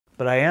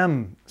but I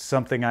am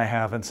something I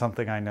have and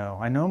something I know.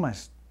 I know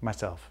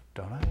myself,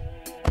 don't I?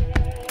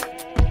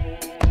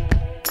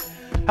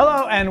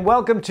 Hello and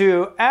welcome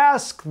to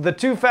Ask the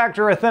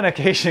Two-Factor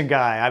Authentication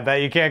Guy. I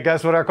bet you can't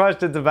guess what our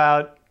question's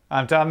about.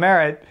 I'm Tom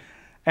Merritt.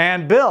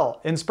 And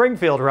Bill in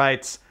Springfield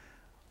writes,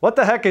 what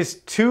the heck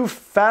is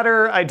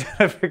two-factor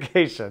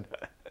identification?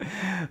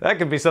 That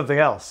could be something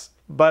else.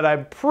 But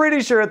I'm pretty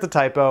sure it's a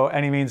typo,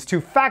 and he means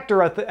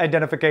two-factor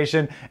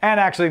identification and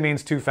actually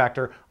means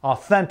two-factor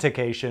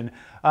authentication,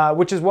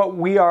 which is what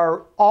we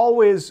are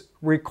always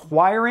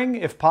requiring,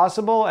 if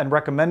possible, and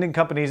recommending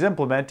companies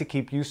implement to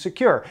keep you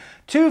secure.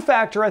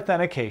 Two-factor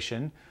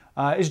authentication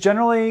is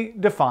generally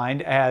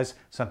defined as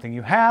something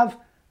you have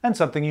and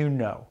something you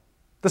know.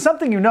 The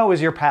something you know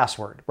is your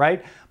password,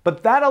 right?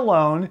 But that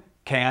alone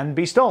can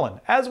be stolen,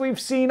 as we've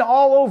seen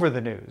all over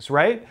the news,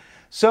 right?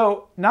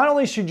 So not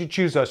only should you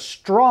choose a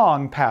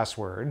strong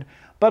password,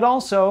 but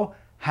also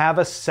have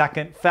a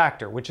second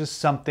factor, which is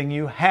something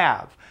you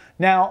have.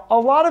 Now, a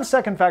lot of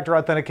second factor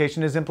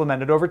authentication is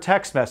implemented over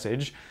text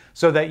message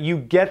so that you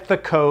get the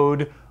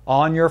code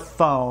on your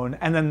phone,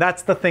 and then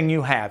that's the thing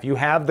you have. You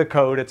have the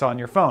code, it's on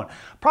your phone.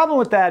 Problem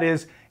with that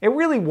is it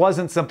really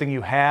wasn't something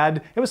you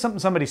had. It was something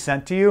somebody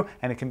sent to you,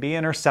 and it can be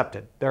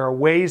intercepted. There are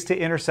ways to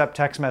intercept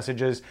text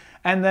messages,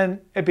 and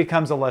then it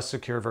becomes a less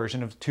secure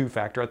version of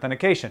two-factor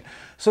authentication.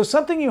 So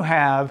something you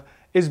have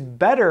is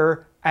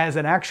better as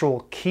an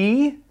actual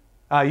key.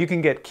 You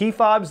can get key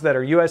fobs that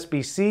are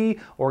USB-C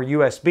or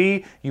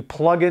USB. You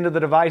plug into the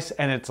device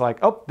and it's like,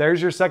 oh,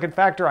 there's your second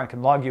factor, I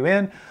can log you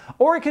in.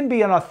 Or it can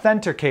be an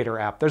authenticator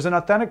app. There's an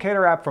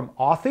authenticator app from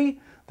Authy.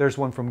 There's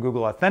one from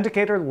Google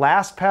Authenticator.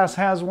 LastPass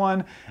has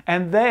one.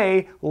 And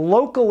they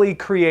locally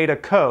create a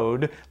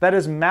code that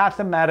is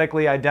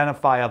mathematically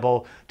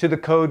identifiable to the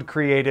code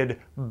created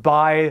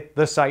by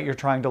the site you're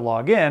trying to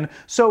log in.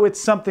 So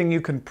it's something you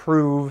can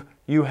prove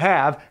you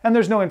have, and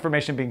there's no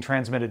information being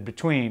transmitted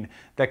between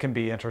that can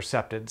be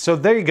intercepted. So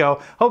there you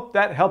go. Hope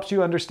that helps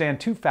you understand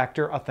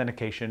two-factor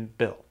authentication,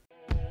 Bill.